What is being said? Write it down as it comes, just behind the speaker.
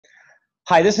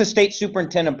Hi, this is State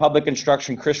Superintendent of Public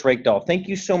Instruction, Chris Reykdal. Thank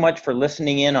you so much for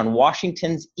listening in on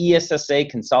Washington's ESSA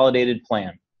Consolidated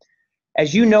Plan.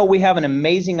 As you know, we have an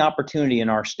amazing opportunity in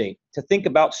our state to think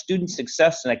about student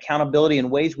success and accountability in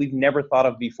ways we've never thought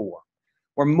of before.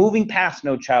 We're moving past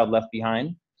No Child Left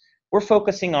Behind. We're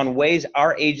focusing on ways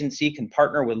our agency can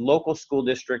partner with local school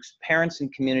districts, parents,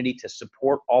 and community to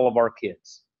support all of our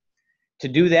kids. To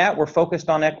do that, we're focused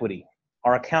on equity.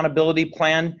 Our accountability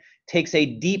plan takes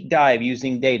a deep dive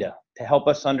using data to help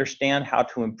us understand how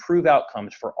to improve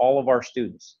outcomes for all of our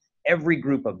students, every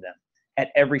group of them, at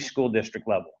every school district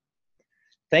level.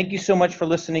 Thank you so much for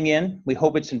listening in. We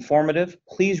hope it's informative.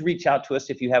 Please reach out to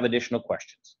us if you have additional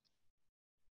questions.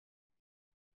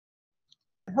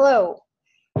 Hello.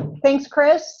 Thanks,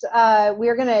 Chris. We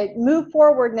are going to move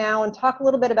forward now and talk a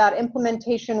little bit about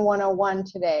Implementation 101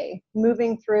 today,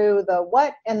 moving through the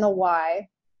what and the why.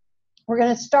 We're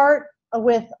going to start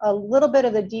with a little bit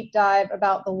of the deep dive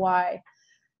about the why.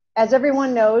 As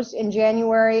everyone knows, in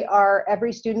January, our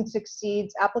Every Student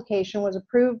Succeeds application was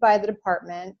approved by the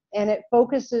department, and it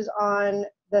focuses on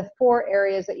the 4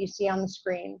 areas that you see on the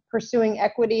screen: pursuing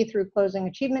equity through closing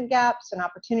achievement gaps and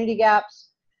opportunity gaps,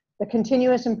 the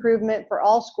continuous improvement for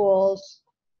all schools,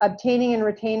 obtaining and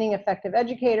retaining effective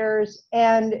educators,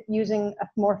 and using a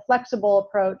more flexible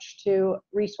approach to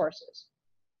resources.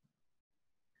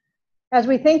 As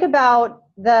we think about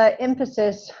the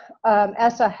emphasis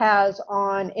ESSA has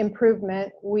on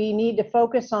improvement, we need to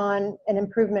focus on an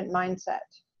improvement mindset.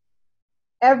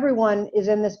 Everyone is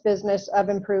in this business of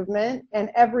improvement, and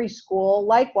every school,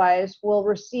 likewise, will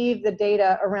receive the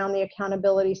data around the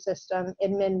accountability system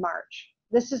in mid-March.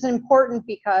 This is important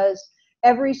because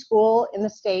every school in the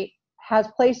state has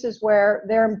places where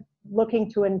they're looking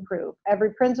to improve.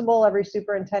 Every principal, every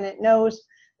superintendent knows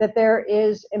that there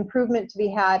is improvement to be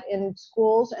had in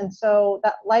schools, and so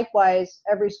that likewise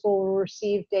every school will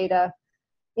receive data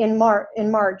in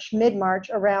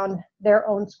mid-March around their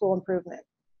own school improvement.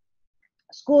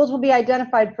 Schools will be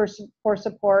identified for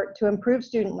support to improve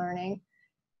student learning.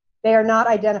 They are not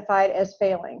identified as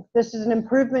failing. This is an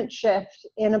improvement shift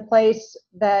in a place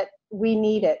that we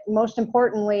need it. Most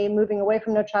importantly, moving away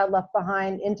from No Child Left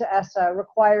Behind into ESSA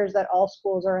requires that all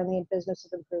schools are in the business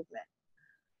of improvement.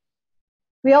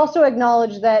 We also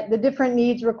acknowledge that the different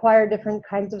needs require different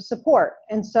kinds of support.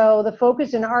 And so the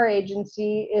focus in our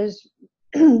agency is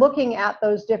looking at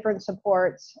those different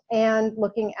supports and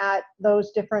looking at those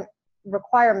different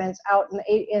requirements out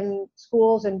in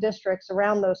schools and districts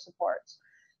around those supports.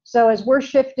 So as we're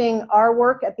shifting our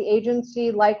work at the agency,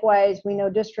 likewise, we know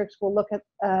districts will look at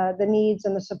the needs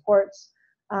and the supports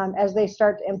as they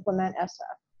start to implement ESSA.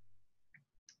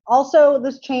 Also,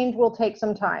 this change will take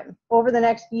some time. Over the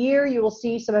next year, you will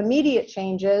see some immediate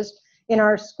changes in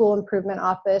our school improvement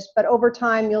office, but over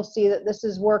time, you'll see that this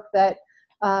is work that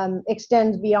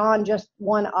extends beyond just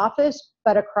one office,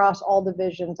 but across all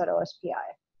divisions at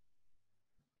OSPI.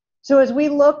 So as we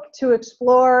look to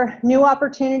explore new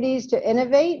opportunities to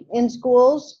innovate in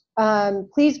schools,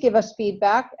 please give us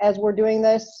feedback as we're doing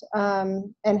this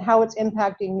and how it's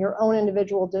impacting your own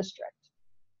individual district.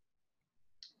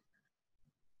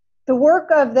 The work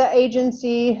of the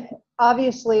agency,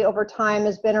 obviously, over time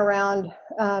has been around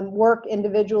work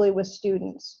individually with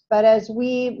students. But as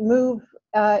we move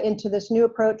into this new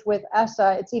approach with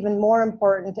ESSA, it's even more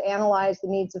important to analyze the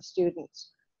needs of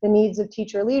students, the needs of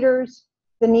teacher leaders,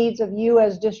 the needs of you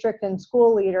as district and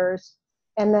school leaders,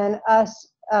 and then us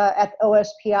at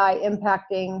OSPI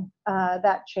impacting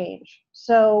that change.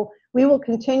 So we will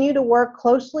continue to work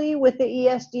closely with the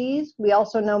ESDs. We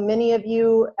also know many of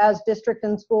you as district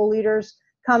and school leaders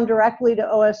come directly to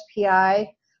OSPI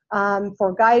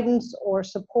for guidance or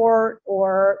support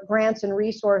or grants and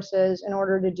resources in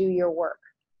order to do your work.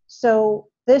 So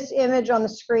this image on the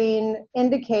screen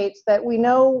indicates that we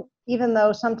know, even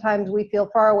though sometimes we feel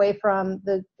far away from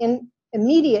the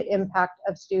immediate impact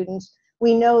of students,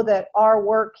 we know that our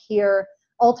work here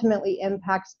ultimately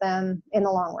impacts them in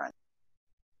the long run.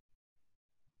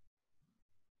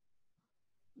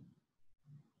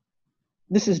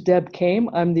 This is Deb Kame.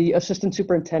 I'm the Assistant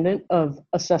Superintendent of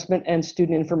Assessment and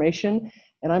Student Information,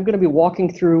 and I'm going to be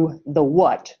walking through the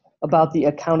what about the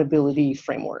accountability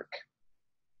framework.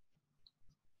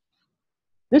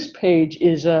 This page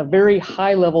is a very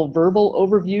high-level verbal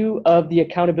overview of the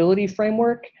accountability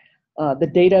framework,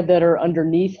 the data that are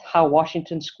underneath how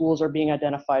Washington schools are being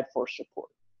identified for support.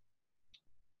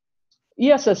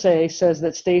 ESSA says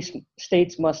that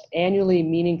states must annually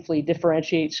meaningfully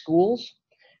differentiate schools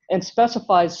and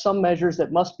specifies some measures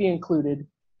that must be included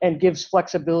and gives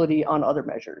flexibility on other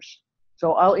measures.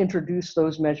 So I'll introduce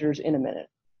those measures in a minute.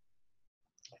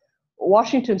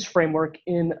 Washington's framework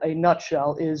in a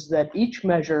nutshell is that each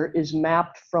measure is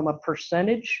mapped from a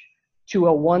percentage to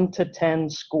a 1 to 10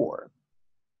 score.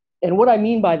 And what I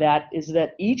mean by that is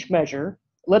that each measure,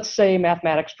 let's say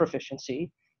mathematics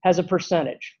proficiency, has a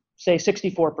percentage, say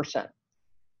 64%.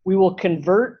 We will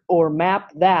convert or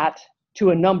map that to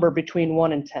a number between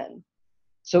 1 and 10.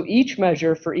 So each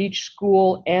measure for each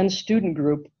school and student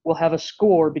group will have a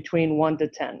score between 1 to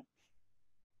 10.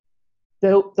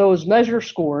 Those measure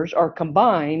scores are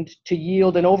combined to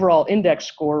yield an overall index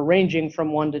score ranging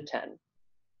from 1 to 10.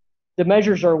 The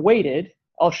measures are weighted.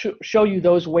 I'll show you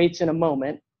those weights in a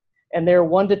moment. And their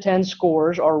 1 to 10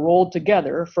 scores are rolled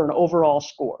together for an overall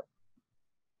score.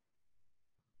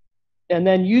 And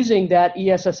then using that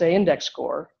ESSA index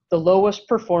score, the lowest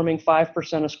performing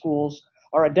 5% of schools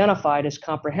are identified as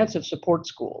comprehensive support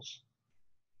schools.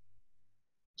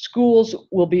 Schools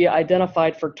will be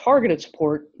identified for targeted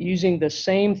support using the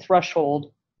same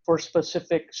threshold for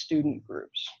specific student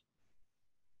groups.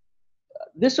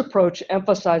 This approach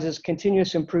emphasizes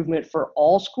continuous improvement for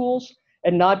all schools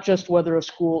and not just whether a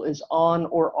school is on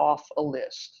or off a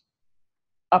list.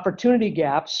 Opportunity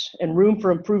gaps and room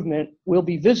for improvement will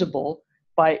be visible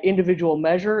by individual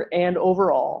measure and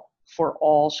overall for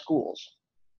all schools.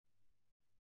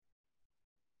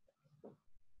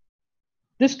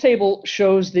 This table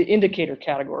shows the indicator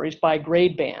categories by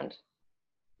grade band.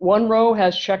 One row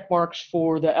has check marks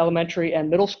for the elementary and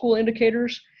middle school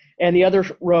indicators, and the other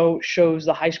row shows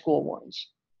the high school ones.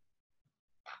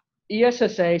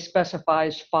 ESSA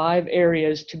specifies 5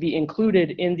 areas to be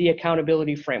included in the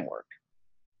accountability framework.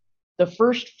 The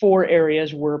first 4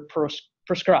 areas were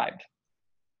prescribed.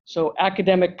 So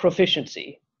academic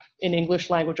proficiency in English,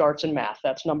 language, arts, and math,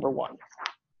 that's number 1.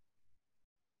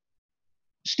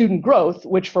 Student growth,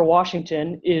 which for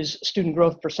Washington is student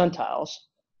growth percentiles.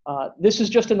 This is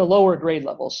just in the lower grade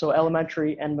levels, so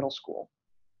elementary and middle school.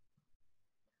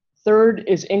 Third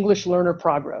is English learner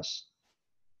progress.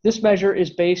 This measure is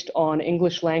based on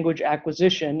English language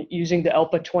acquisition using the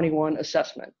ELPA 21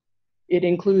 assessment. It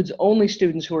includes only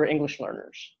students who are English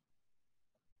learners.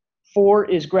 4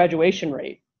 is graduation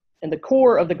rate, and the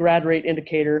core of the grad rate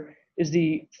indicator is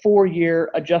the 4-year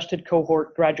adjusted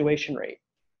cohort graduation rate.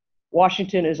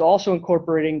 Washington is also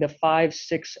incorporating the 5,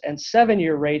 6, and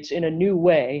 7-year rates in a new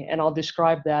way, and I'll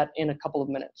describe that in a couple of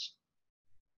minutes.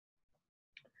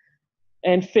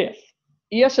 And 5th,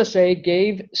 ESSA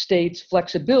gave states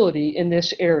flexibility in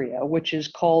this area, which is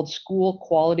called school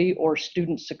quality or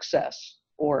student success,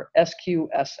 or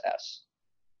SQSS.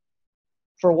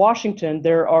 For Washington,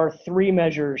 there are 3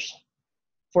 measures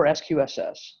for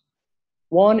SQSS.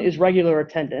 1 is regular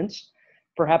attendance,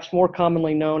 perhaps more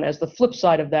commonly known as the flip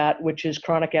side of that, which is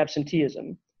chronic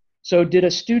absenteeism. So did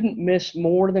a student miss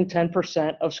more than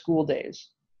 10% of school days?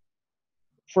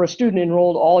 For a student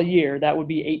enrolled all year, that would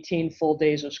be 18 full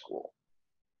days of school.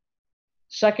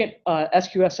 Second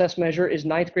SQSS measure is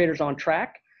 9th graders on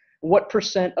track. What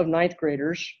percent of 9th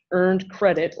graders earned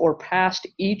credit or passed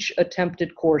each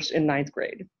attempted course in 9th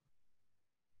grade?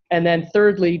 And then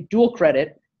thirdly, dual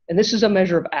credit, and this is a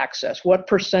measure of access. What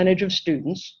percentage of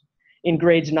students in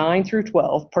grades 9 through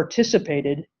 12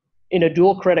 participated in a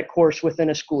dual credit course within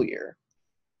a school year?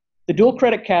 The dual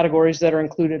credit categories that are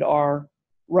included are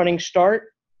Running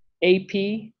Start,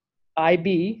 AP,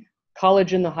 IB,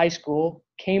 College in the High School,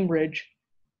 Cambridge,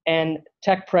 and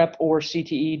Tech Prep or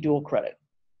CTE dual credit.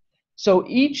 So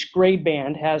each grade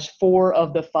band has 4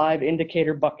 of the 5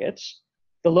 indicator buckets.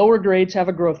 The lower grades have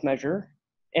a growth measure,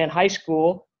 and high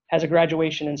school has a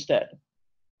graduation instead.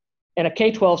 And a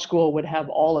K-12 school would have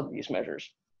all of these measures.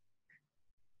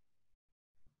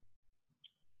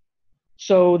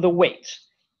 So the weights.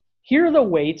 Here are the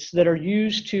weights that are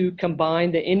used to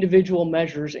combine the individual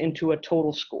measures into a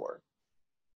total score.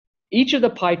 Each of the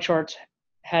pie charts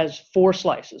has 4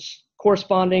 slices,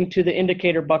 corresponding to the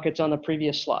indicator buckets on the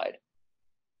previous slide.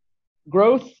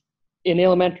 Growth in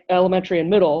elementary and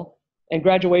middle and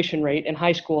graduation rate in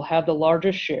high school have the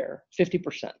largest share,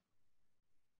 50%.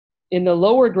 In the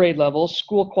lower grade levels,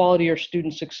 school quality or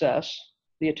student success,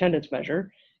 the attendance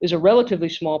measure, is a relatively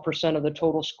small percent of the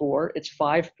total score. It's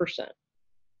 5%.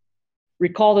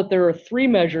 Recall that there are 3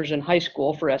 measures in high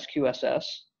school for SQSS: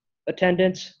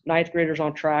 attendance, 9th graders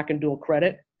on track, and dual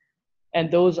credit.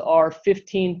 And those are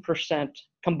 15%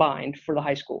 combined for the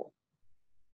high school.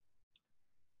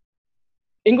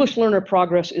 English learner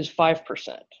progress is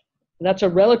 5%. That's a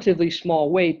relatively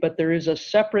small weight, but there is a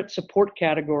separate support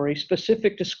category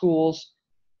specific to schools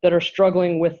that are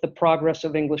struggling with the progress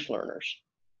of English learners.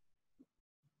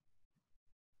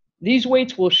 These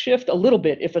weights will shift a little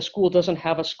bit if a school doesn't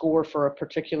have a score for a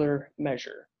particular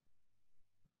measure.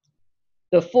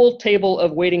 The full table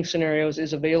of weighting scenarios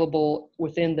is available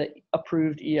within the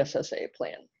approved ESSA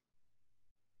plan.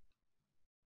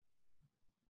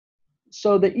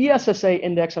 So the ESSA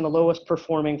index on the lowest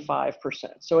performing 5%.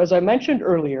 So as I mentioned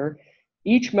earlier,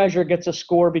 each measure gets a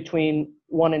score between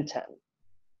 1 and 10.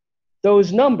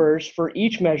 Those numbers for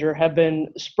each measure have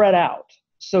been spread out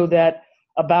so that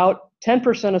about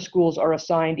 10% of schools are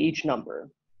assigned each number.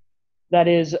 That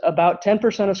is, about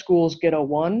 10% of schools get a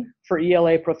 1 for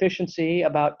ELA proficiency,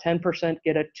 about 10%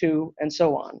 get a 2, and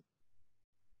so on.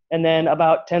 And then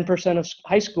about 10% of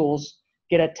high schools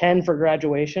get a 10 for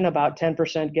graduation, about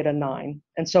 10% get a 9,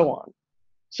 and so on.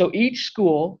 So each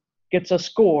school gets a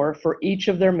score for each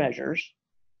of their measures,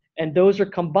 and those are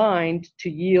combined to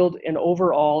yield an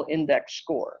overall index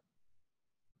score.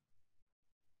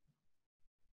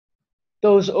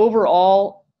 Those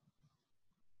overall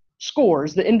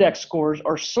scores, the index scores,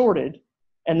 are sorted,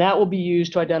 and that will be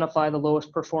used to identify the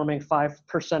lowest performing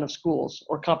 5% of schools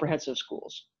or comprehensive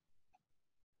schools.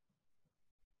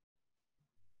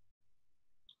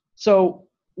 So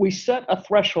we set a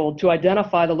threshold to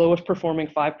identify the lowest performing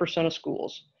 5% of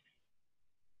schools,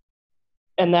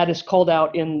 and that is called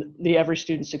out in the Every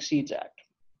Student Succeeds Act.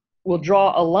 We'll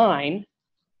draw a line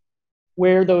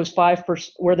where those 5%,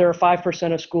 where there are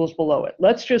 5% of schools below it.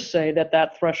 Let's just say that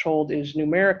that threshold is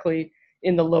numerically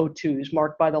in the low 2s,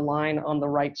 marked by the line on the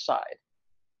right side.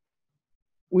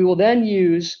 We will then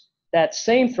use that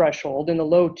same threshold in the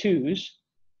low 2s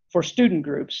for student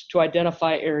groups to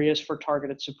identify areas for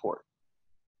targeted support.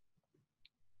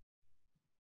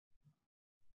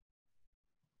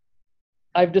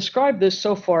 I've described this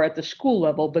so far at the school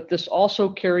level, but this also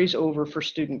carries over for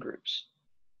student groups.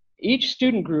 Each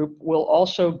student group will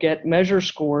also get measure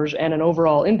scores and an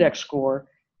overall index score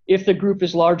if the group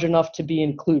is large enough to be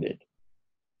included.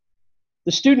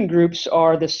 The student groups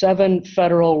are the 7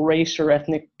 federal race or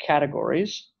ethnic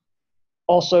categories,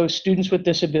 also students with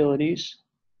disabilities,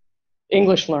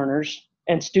 English learners,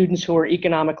 and students who are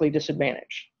economically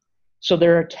disadvantaged. So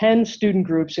there are 10 student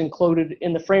groups included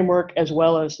in the framework, as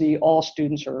well as the all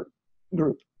students or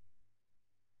group.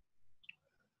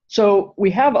 So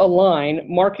we have a line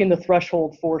marking the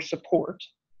threshold for support,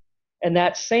 and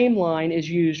that same line is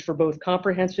used for both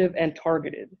comprehensive and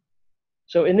targeted.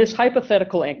 So in this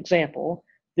hypothetical example,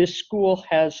 this school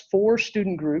has 4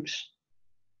 student groups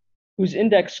whose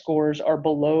index scores are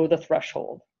below the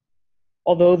threshold.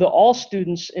 Although the all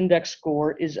students index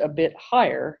score is a bit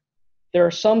higher, there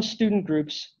are some student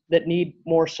groups that need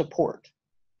more support.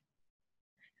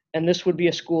 And this would be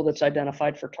a school that's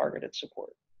identified for targeted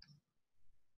support.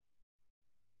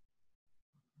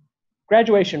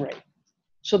 Graduation rate.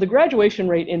 So the graduation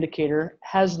rate indicator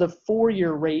has the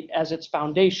 4-year rate as its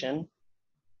foundation,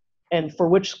 and for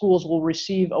which schools will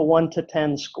receive a 1 to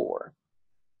 10 score.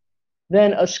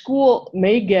 Then a school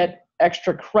may get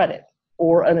extra credit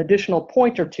or an additional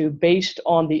point or 2 based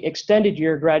on the extended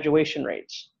year graduation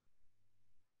rates.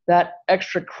 That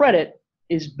extra credit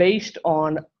is based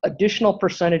on additional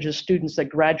percentage of students that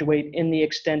graduate in the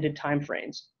extended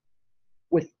timeframes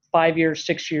with 5 years,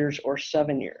 6 years, or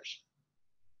 7 years.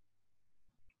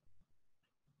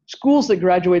 Schools that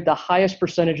graduate the highest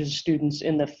percentage of students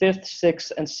in the 5th,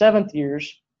 6th, and 7th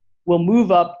years will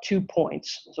move up 2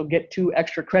 points, so get 2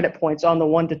 extra credit points on the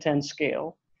 1 to 10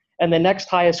 scale, and the next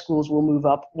highest schools will move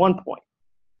up 1 point.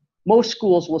 Most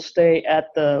schools will stay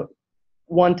at the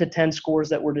 1 to 10 scores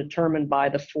that were determined by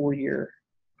the 4-year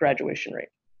graduation rate.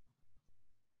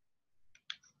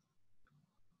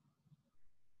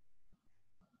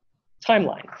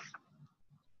 Timeline.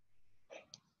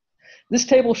 This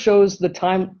table shows the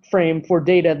time frame for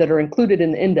data that are included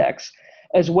in the index,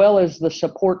 as well as the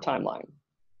support timeline.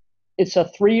 It's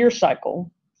a 3-year cycle.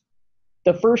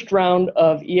 The first round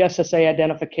of ESSA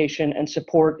identification and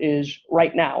support is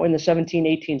right now in the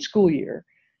 17-18 school year,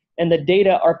 and the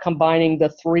data are combining the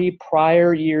 3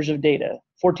 prior years of data,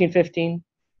 14-15,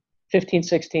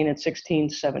 15-16, and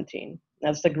 16-17.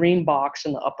 That's the green box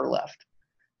in the upper left.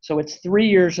 So it's 3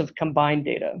 years of combined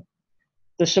data.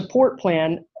 The support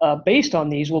plan based on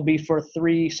these will be for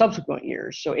 3 subsequent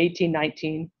years, so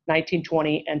 18-19,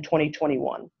 19-20, and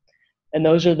 20-21. And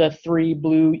those are the 3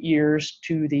 blue years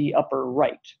to the upper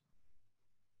right.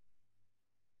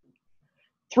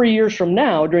 3 years from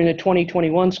now, during the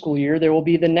 2021 school year, there will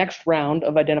be the next round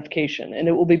of identification, and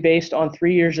it will be based on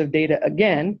 3 years of data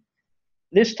again,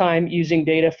 this time using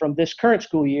data from this current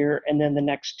school year and then the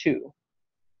next 2.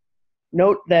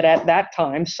 Note that at that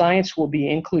time, science will be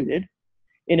included,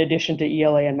 in addition to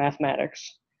ELA and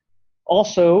mathematics.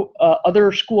 Also,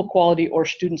 other school quality or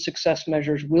student success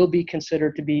measures will be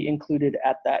considered to be included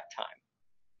at that time.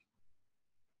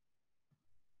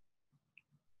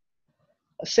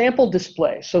 A sample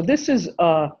display. So this is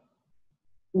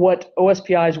what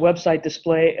OSPI's website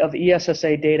display of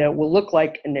ESSA data will look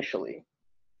like initially.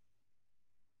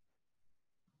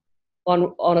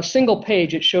 On a single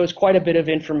page, it shows quite a bit of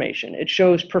information. It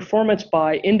shows performance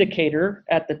by indicator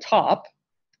at the top,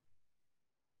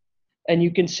 and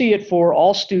you can see it for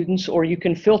all students, or you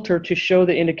can filter to show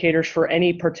the indicators for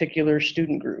any particular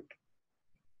student group.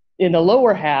 In the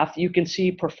lower half, you can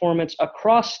see performance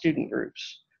across student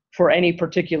groups for any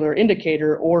particular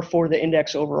indicator or for the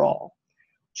index overall.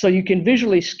 So you can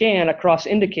visually scan across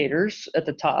indicators at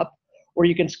the top, or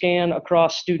you can scan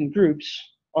across student groups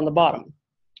on the bottom.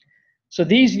 So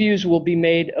these views will be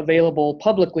made available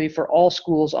publicly for all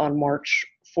schools on March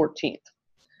 14th.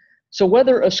 So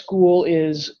whether a school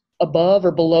is above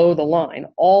or below the line,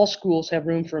 all schools have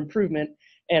room for improvement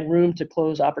and room to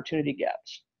close opportunity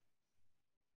gaps.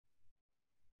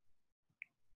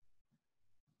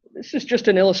 This is just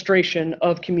an illustration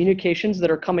of communications that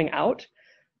are coming out.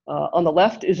 On the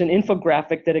left is an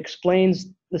infographic that explains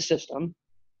the system.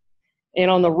 And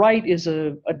on the right is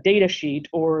a data sheet,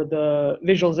 or the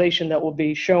visualization that will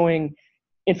be showing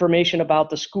information about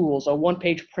the schools, a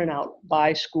one-page printout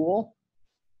by school.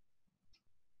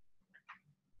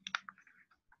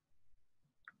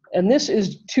 And this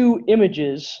is 2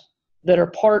 images that are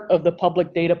part of the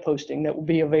public data posting that will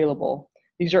be available.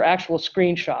 These are actual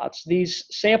screenshots. These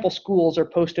sample schools are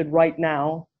posted right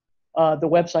now. The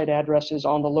website address is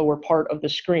on the lower part of the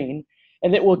screen,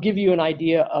 and it will give you an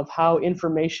idea of how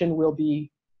information will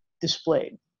be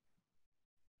displayed.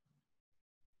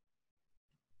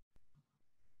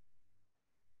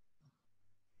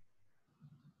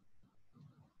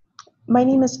 My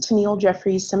name is Tennille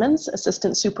Jeffries Simmons,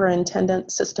 Assistant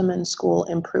Superintendent, System and School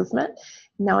Improvement.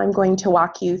 Now I'm going to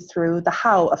walk you through the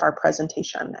how of our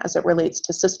presentation as it relates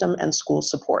to system and school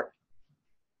support.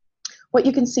 What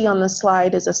you can see on the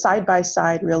slide is a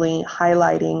side-by-side really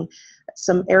highlighting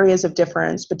some areas of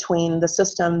difference between the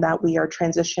system that we are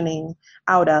transitioning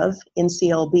out of in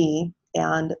CLB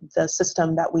and the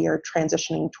system that we are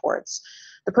transitioning towards.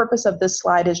 The purpose of this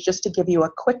slide is just to give you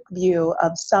a quick view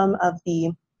of some of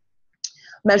the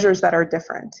measures that are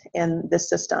different in this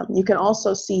system. You can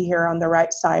also see here on the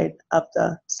right side of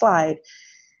the slide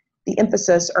the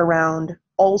emphasis around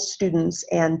all students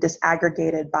and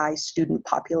disaggregated by student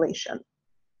population.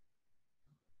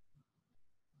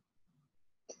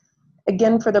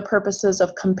 Again, for the purposes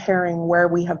of comparing where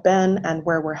we have been and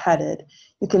where we're headed,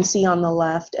 you can see on the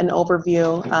left an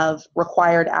overview of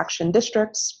required action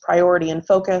districts, priority and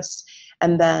focus,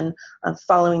 and then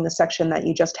following the section that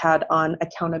you just had on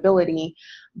accountability,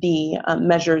 the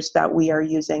measures that we are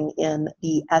using in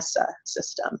the ESSA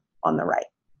system on the right.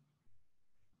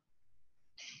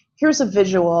 Here's a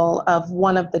visual of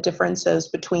one of the differences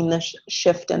between this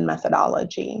shift in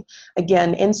methodology.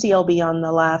 Again, in CLB on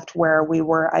the left, where we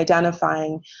were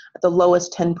identifying the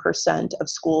lowest 10% of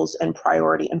schools in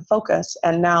priority and focus,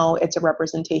 and now it's a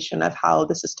representation of how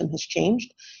the system has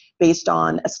changed based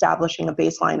on establishing a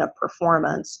baseline of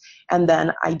performance and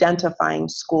then identifying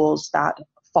schools that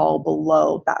fall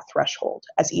below that threshold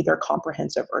as either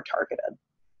comprehensive or targeted.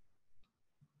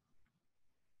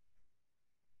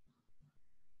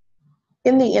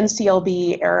 In the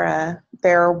NCLB era,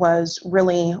 there was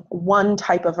really one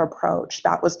type of approach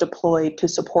that was deployed to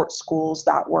support schools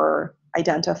that were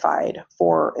identified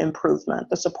for improvement.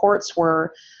 The supports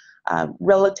were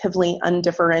relatively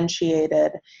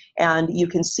undifferentiated, and you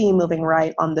can see moving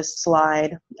right on this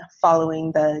slide,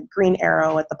 following the green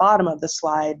arrow at the bottom of the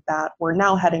slide, that we're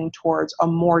now heading towards a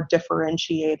more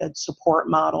differentiated support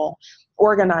model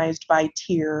organized by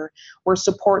tier, where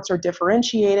supports are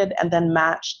differentiated and then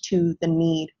matched to the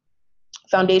need.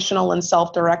 Foundational and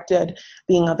self-directed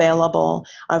being available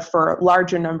for a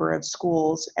larger number of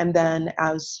schools, and then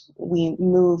as we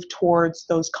move towards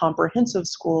those comprehensive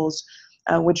schools,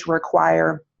 which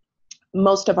require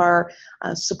most of our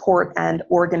support and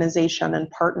organization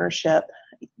and partnership,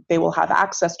 they will have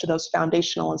access to those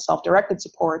foundational and self-directed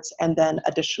supports and then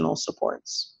additional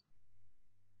supports.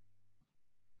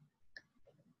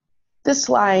 This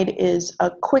slide is a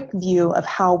quick view of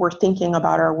how we're thinking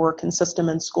about our work in system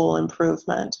and school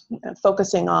improvement,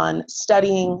 focusing on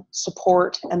studying,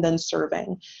 support, and then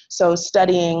serving. So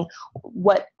studying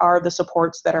what are the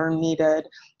supports that are needed,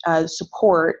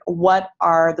 support what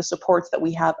are the supports that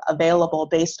we have available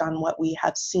based on what we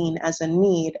have seen as a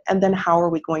need, and then how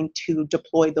are we going to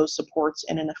deploy those supports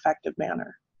in an effective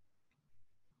manner.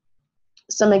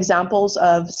 Some examples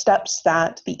of steps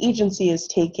that the agency is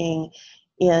taking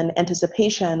in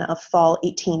anticipation of fall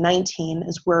 18-19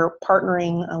 is we're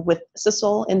partnering with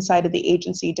CISL inside of the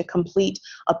agency to complete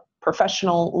a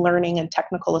professional learning and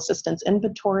technical assistance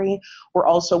inventory. We're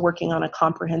also working on a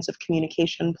comprehensive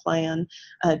communication plan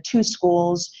to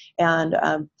schools, and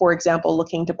for example,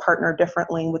 looking to partner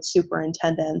differently with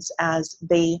superintendents as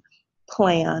they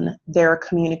plan their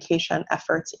communication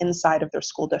efforts inside of their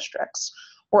school districts.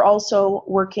 We're also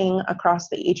working across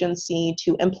the agency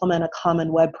to implement a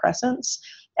common web presence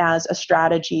as a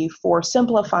strategy for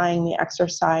simplifying the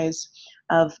exercise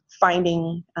of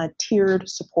finding tiered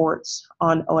supports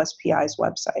on OSPI's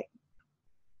website.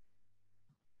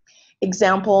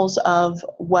 Examples of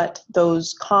what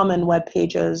those common web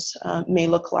pages may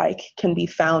look like can be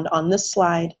found on this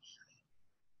slide,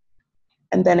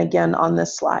 and then again on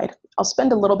this slide. I'll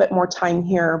spend a little bit more time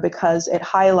here because it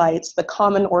highlights the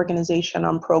common organization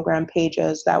on program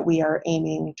pages that we are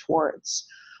aiming towards.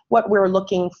 What we're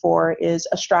looking for is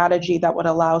a strategy that would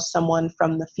allow someone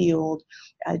from the field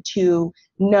to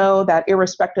know that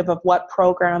irrespective of what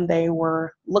program they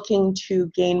were looking to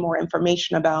gain more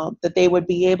information about, that they would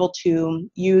be able to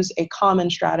use a common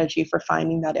strategy for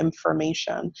finding that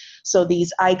information. So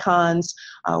these icons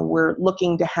we're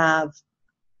looking to have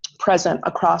present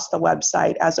across the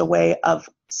website as a way of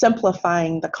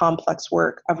simplifying the complex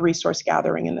work of resource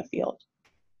gathering in the field.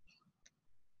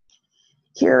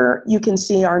 Here you can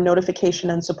see our notification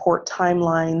and support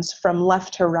timelines from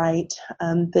left to right.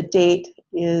 The date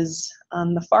is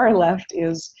on the far left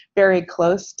is very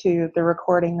close to the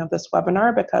recording of this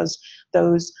webinar because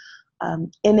those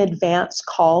in advance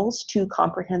calls to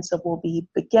comprehensive will be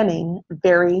beginning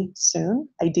very soon,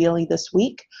 ideally this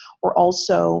week. We're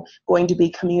also going to be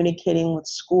communicating with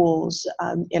schools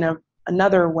in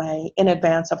another way in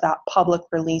advance of that public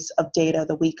release of data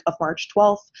the week of March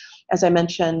 12th. As I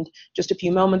mentioned just a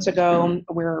few moments ago,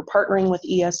 we're partnering with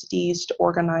ESDs to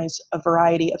organize a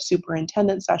variety of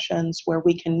superintendent sessions where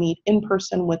we can meet in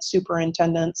person with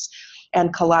superintendents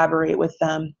and collaborate with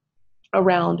them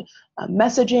around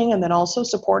messaging, and then also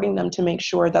supporting them to make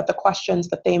sure that the questions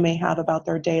that they may have about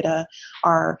their data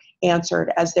are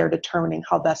answered as they're determining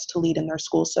how best to lead in their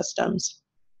school systems.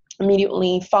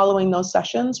 Immediately following those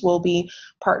sessions, we'll be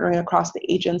partnering across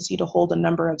the agency to hold a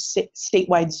number of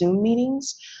statewide Zoom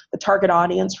meetings. The target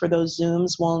audience for those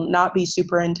Zooms will not be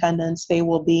superintendents, they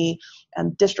will be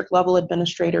district level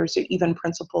administrators or even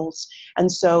principals.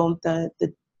 And so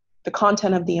the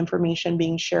content of the information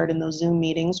being shared in those Zoom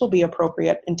meetings will be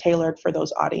appropriate and tailored for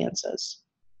those audiences.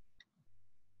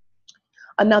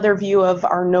 Another view of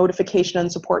our notification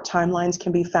and support timelines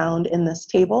can be found in this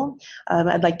table.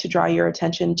 I'd like to draw your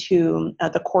attention to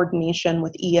the coordination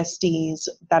with ESDs,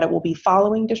 that it will be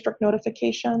following district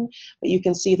notification, but you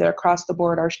can see that across the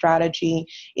board our strategy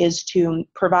is to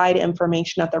provide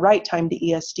information at the right time to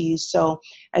ESDs. So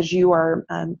as you are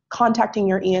contacting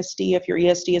your ESD, if your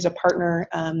ESD is a partner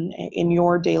in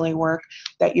your daily work,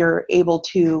 that you're able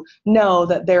to know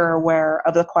that they're aware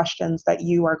of the questions that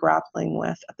you are grappling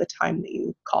with at the time that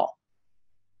you call.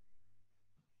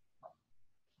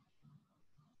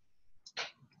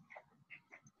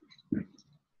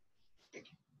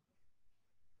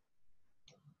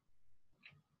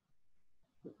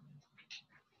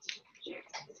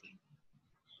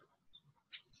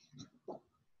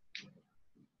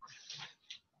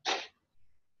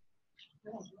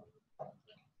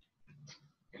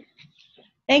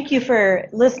 Thank you for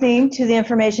listening to the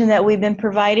information that we've been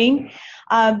providing.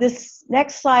 This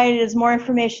next slide is more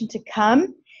information to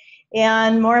come,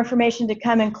 and more information to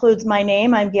come includes my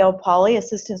name. I'm Gail Pauley,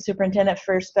 Assistant Superintendent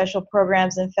for Special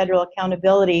Programs and Federal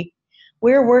Accountability.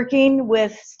 We're working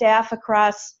with staff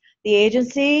across the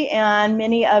agency and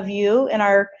many of you in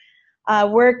our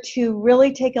work to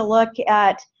really take a look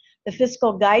at the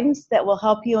fiscal guidance that will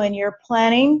help you in your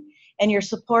planning and your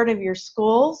support of your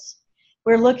schools.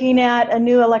 We're looking at a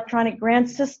new electronic grant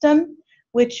system,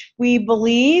 which we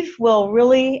believe will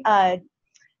really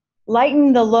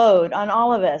lighten the load on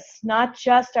all of us, not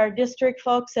just our district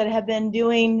folks that have been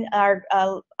doing our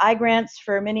I-grants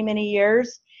for many, many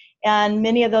years. And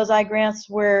many of those I-grants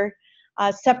were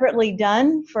separately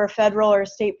done for a federal or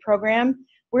state program.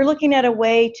 We're looking at a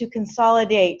way to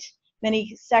consolidate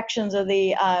many sections of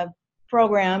the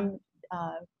program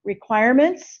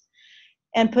requirements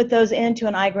and put those into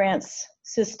an I-grants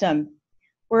system.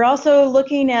 We're also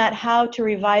looking at how to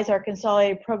revise our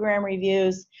consolidated program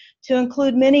reviews to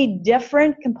include many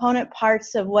different component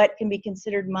parts of what can be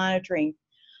considered monitoring.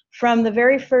 From the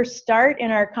very first start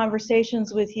in our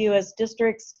conversations with you as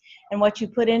districts and what you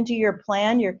put into your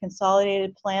plan, your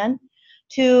consolidated plan,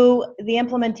 to the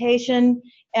implementation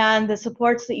and the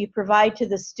supports that you provide to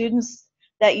the students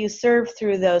that you serve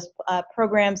through those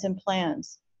programs and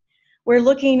plans. We're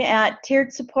looking at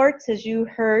tiered supports, as you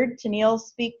heard Tennille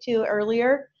speak to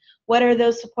earlier. What are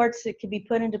those supports that could be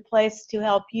put into place to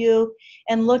help you,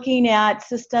 and looking at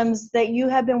systems that you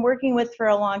have been working with for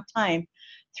a long time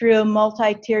through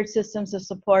multi-tiered systems of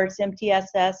supports,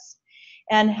 MTSS,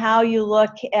 and how you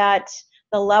look at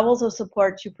the levels of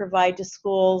support you provide to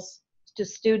schools, to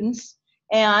students,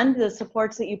 and the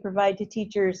supports that you provide to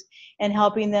teachers, and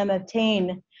helping them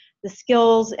obtain the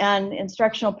skills and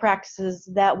instructional practices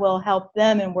that will help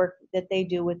them in work that they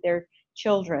do with their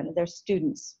children, their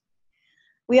students.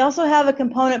 We also have a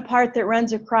component part that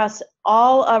runs across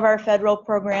all of our federal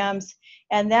programs,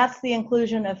 and that's the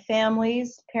inclusion of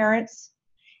families, parents,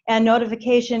 and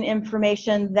notification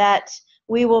information that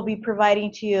we will be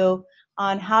providing to you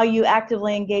on how you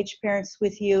actively engage parents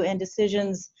with you in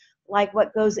decisions like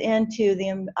what goes into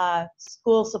the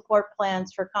school support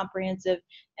plans for comprehensive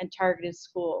and targeted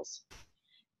schools.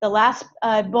 The last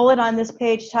bullet on this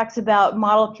page talks about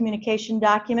model communication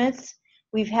documents.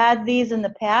 We've had these in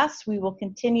the past. We will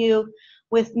continue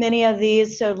with many of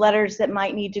these, so letters that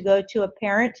might need to go to a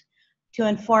parent to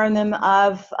inform them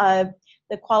of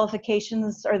the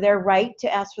qualifications, or their right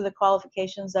to ask for the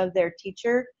qualifications of their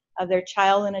teacher, of their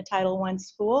child in a Title I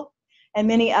school, and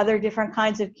many other different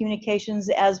kinds of communications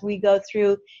as we go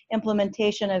through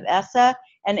implementation of ESSA,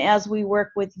 and as we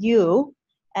work with you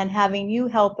and having you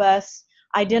help us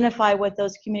identify what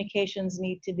those communications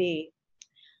need to be.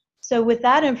 So with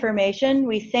that information,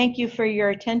 we thank you for your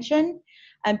attention,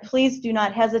 and please do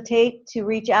not hesitate to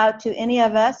reach out to any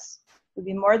of us. We'd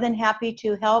be more than happy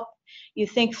to help you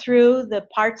think through the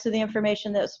parts of the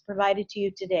information that was provided to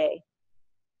you today.